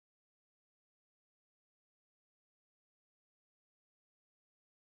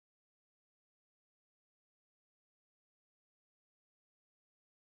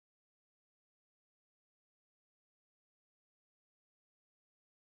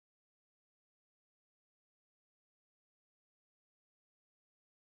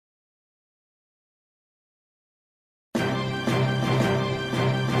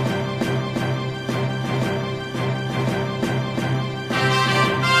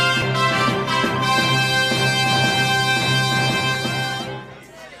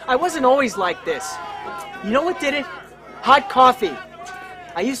I wasn't always like this. You know what did it? Hot coffee.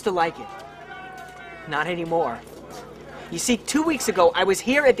 I used to like it. Not anymore. You see, 2 weeks ago, I was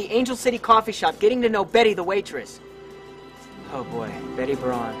here at the Angel City coffee shop getting to know Betty, the waitress. Oh boy, Betty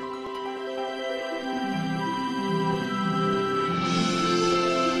Braun.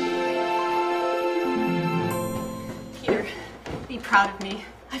 Peter, be proud of me.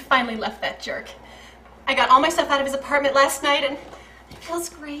 I finally left that jerk. I got all my stuff out of his apartment last night and it feels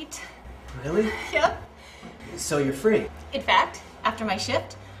great. Really? Yep. So you're free? In fact, after my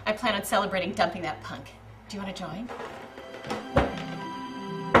shift, I plan on celebrating dumping that punk. Do you want to join?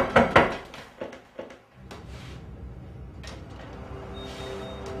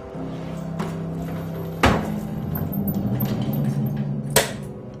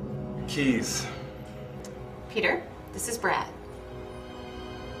 Keys. Peter, this is Brad.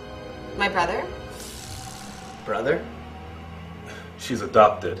 My brother. Brother? She's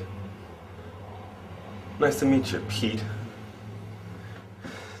adopted. Nice to meet you, Pete.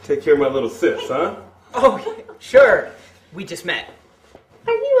 Take care of my little sis, huh? Oh, sure. We just met.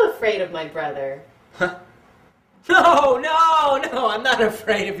 Are you afraid of my brother? Huh? No, I'm not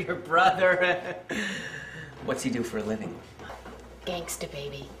afraid of your brother. What's he do for a living? Gangsta,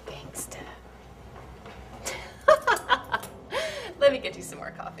 baby. Gangsta. Let me get you some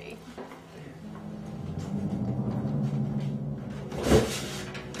more coffee.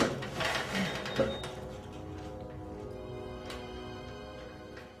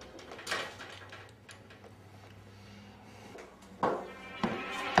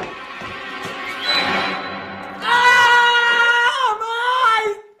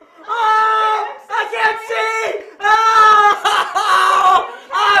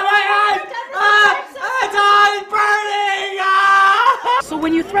 So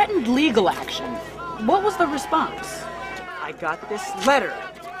when you threatened legal action, what was the response? I got this letter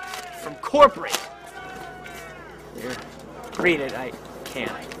from corporate. Here, read it. I can't.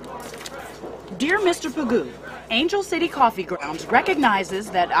 Dear Mr. Pagoo, Angel City Coffee Grounds recognizes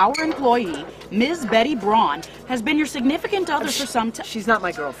that our employee, Ms. Betty Braun, has been your significant other for some time. She's not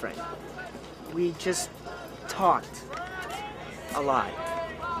my girlfriend. We just talked a lot.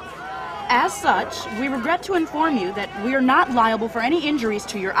 As such, we regret to inform you that we are not liable for any injuries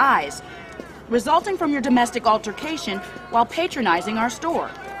to your eyes resulting from your domestic altercation while patronizing our store.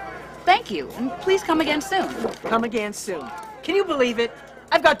 Thank you, and please come again soon. Come again soon. Can you believe it?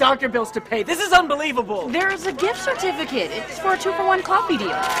 I've got doctor bills to pay. This is unbelievable. There's a gift certificate. It's for a 2-for-1 coffee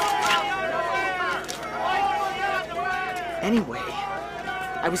deal. Anyway,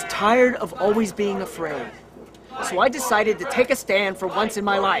 I was tired of always being afraid. So I decided to take a stand for once in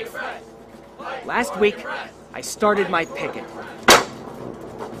my life. Last week, I started my picket.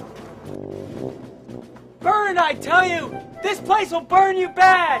 Burn, I tell you! This place will burn you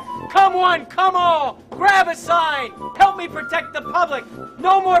bad! Come one, come all! Grab a sign! Help me protect the public!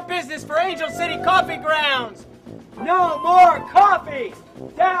 No more business for Angel City Coffee Grounds! No more coffee!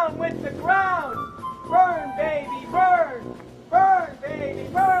 Down with the ground! Burn, baby, burn! Burn, baby,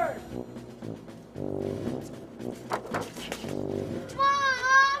 burn!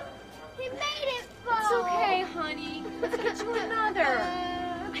 Mom! He made it fall! It's okay, honey. Let's get you another.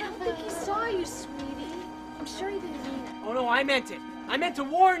 I don't think he saw you, sweetie. I'm sure he didn't mean it. Oh no, I meant it. I meant to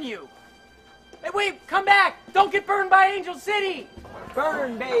warn you. Hey, wait, come back! Don't get burned by Angel City!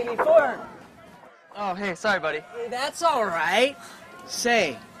 Burn, baby, burn! Oh, hey, sorry, buddy. That's all right.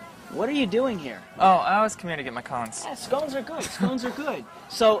 Say, what are you doing here? Oh, I always come here to get my cons. Yeah, scones are good. Scones are good.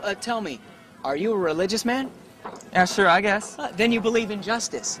 So, tell me, are you a religious man? Yeah, sure, I guess. Then you believe in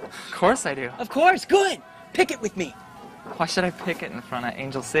justice. Of course I do. Of course, good. Pick it with me. Why should I pick it in front of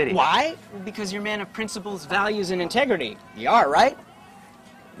Angel City? Why? Because you're a man of principles, values, and integrity. You are, right?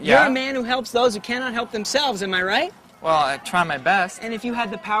 Yeah. You're a man who helps those who cannot help themselves, am I right? Well, I try my best. And if you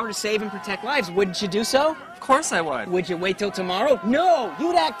had the power to save and protect lives, wouldn't you do so? Of course I would. Would you wait till tomorrow? No,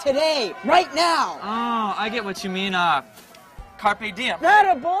 you'd act today, right now. Oh, I get what you mean, carpe diem. Not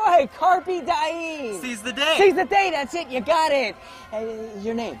a boy, carpe diem. Seize the day. Seize the day, that's it, you got it.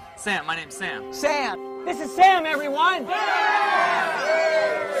 Your name? Sam, my name's Sam. Sam. This is Sam, everyone.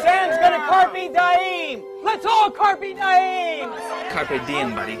 Sam's gonna carpe diem. Let's all carpe diem. Carpe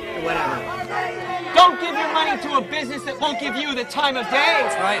diem, buddy. Whatever. Don't give your money to a business that won't give you the time of day.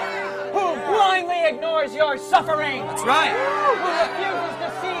 That's right. Who blindly ignores your suffering. That's right. Who refuses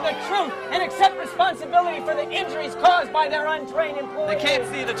to see the truth and accept responsibility for the injuries caused by their untrained employees. They can't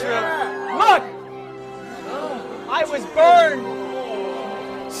see the truth. Look! I was burned.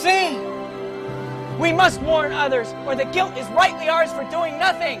 See? We must warn others, or the guilt is rightly ours for doing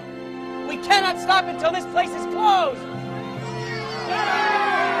nothing. We cannot stop until this place is closed.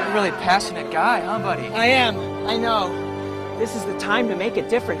 You're a really passionate guy, huh, buddy? I am. I know. This is the time to make a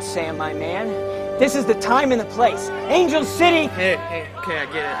difference, Sam, my man. This is the time and the place. Angel City! Hey, okay,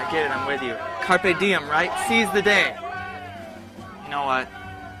 I get it, I'm with you. Carpe diem, right? Seize the day. You know what?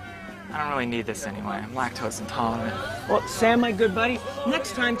 I don't really need this anyway. I'm lactose intolerant. Well, Sam, my good buddy,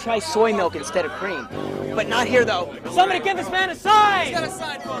 next time try soy milk instead of cream. But not here, though. Somebody give this man a sign! He's got a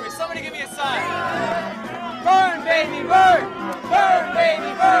sign for me. Somebody give me a sign. Burn, baby, burn! Burn,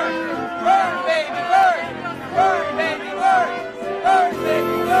 baby, burn! Burn, baby, burn! Burn, baby, burn! Burn,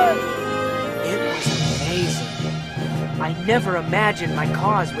 baby, burn! It was amazing. I never imagined my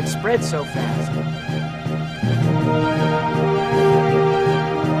cause would spread so fast.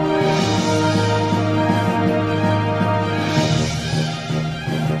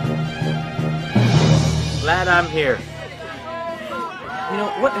 Glad I'm here. You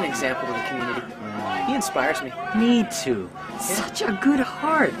know, what an example to the community. He inspires me. Me too. Such a good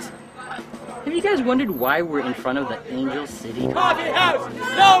heart. Have you guys wondered why we're in front of the Angel City? Coffee house!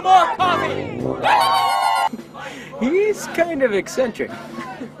 No more coffee! He's kind of eccentric.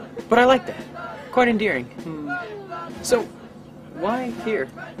 But I like that. Quite endearing. So, why here?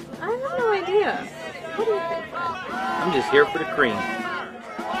 I have no idea. What do you think? I'm just here for the cream.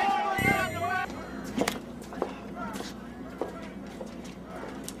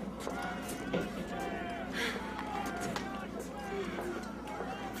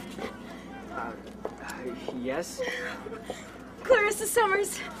 Yes? Clarissa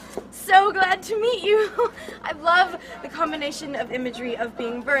Summers, so glad to meet you. I love the combination of imagery of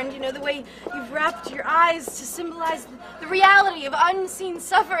being burned. You know, the way you've wrapped your eyes to symbolize the reality of unseen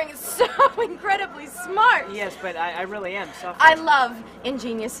suffering is so incredibly smart. Yes, but I really am suffering. I love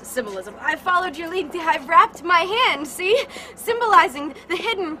ingenious symbolism. I followed your lead. I've wrapped my hand, see? Symbolizing the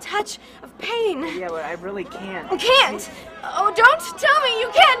hidden touch of pain. Yeah, but I really can't. Can't? Oh, don't tell me you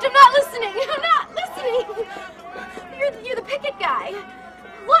can't. I'm not listening. I'm not listening. You're the Picket guy.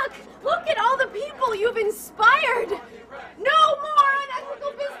 Look at all the people you've inspired. No more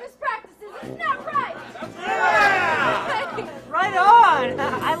unethical business practices. Isn't that right? Yeah! Right on.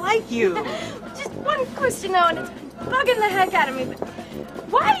 I like you. Just one question though, and it's bugging the heck out of me. But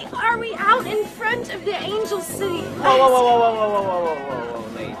why are we out in front of the Angel City? Whoa,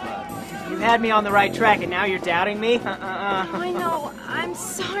 lady. You had me on the right track, and now you're doubting me? I know. I'm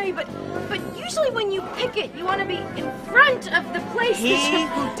sorry, but usually when you picket, you want to be in front of the place. He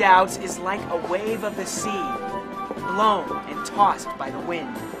who doubts is like a wave of the sea, blown and tossed by the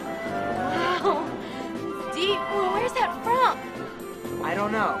wind. Wow. Deep. Well, where's that from? I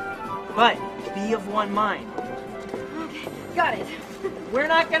don't know, but be of one mind. Okay, got it. We're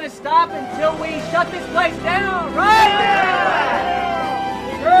not gonna stop until we shut this place down, right?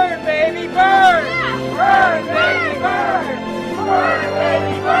 Burn, baby, burn! Burn, baby, burn! Burn,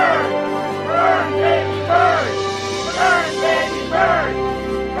 baby, burn! Burn, baby, burn! Burn, baby, burn!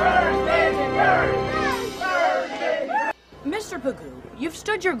 Burn, baby, burn! Burn, baby, burn! Mr. Pagoo, you've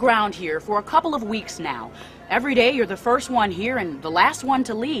stood your ground here for a couple of weeks now. Every day you're the first one here and the last one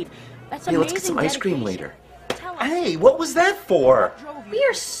to leave. That's amazing. Hey, let's get some ice cream dedication. later. Tell us Hey, what was that for? We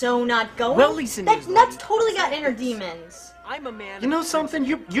are so not going. Well, listen, that nuts totally got inner demons. I'm a man. You know something?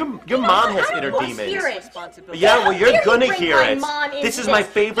 Your mom has I inner don't demons. hear it. Yeah, well, you're Here gonna you bring hear my it. mom into This is my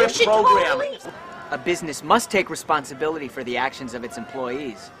this. favorite You should program. totally- A business must take responsibility for the actions of its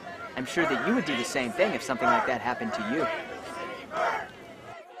employees. I'm sure that you would do the same thing if something like that happened to you.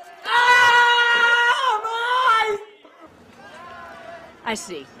 I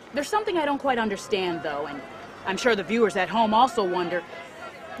see. There's something I don't quite understand, though, and I'm sure the viewers at home also wonder.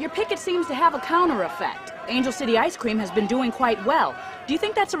 Your picket seems to have a counter effect. Angel City Ice Cream has been doing quite well. Do you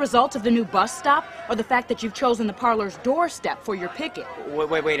think that's a result of the new bus stop, or the fact that you've chosen the parlor's doorstep for your picket?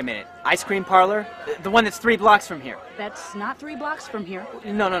 Wait a minute. Ice cream parlor? The one that's 3 blocks from here. That's not 3 blocks from here.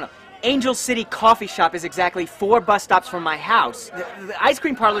 No. Angel City Coffee Shop is exactly 4 bus stops from my house. The ice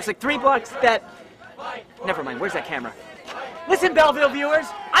cream parlor's like 3 blocks that... Never mind, where's that camera? Listen, Belleville viewers,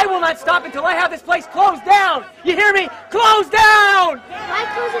 I will not stop until I have this place closed down! You hear me? Closed down! Why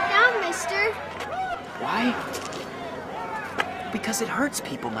close it down, mister? Why? Because it hurts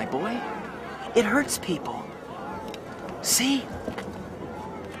people, my boy. It hurts people. See?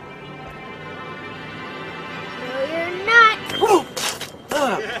 No, you're not. Ooh.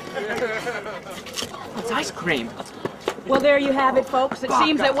 Ugh. It's ice cream. Well, there you have it, folks. It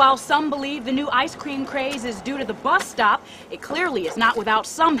seems that while some believe the new ice cream craze is due to the bus stop, it clearly is not without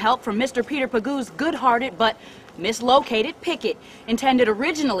some help from Mr. Peter Pagoo's good-hearted but mislocated picket, intended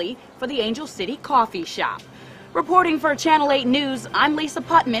originally for the Angel City Coffee Shop. Reporting for Channel 8 News, I'm Lisa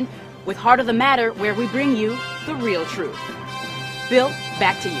Putman with Heart of the Matter, where we bring you the real truth. Bill,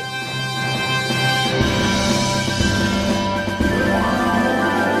 back to you.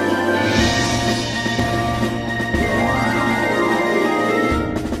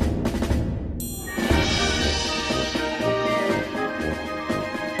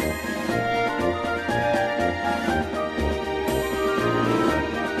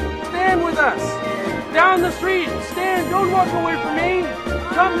 Stand with us. Down the street. Stand. Don't walk away from me.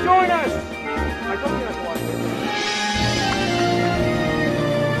 Come join us.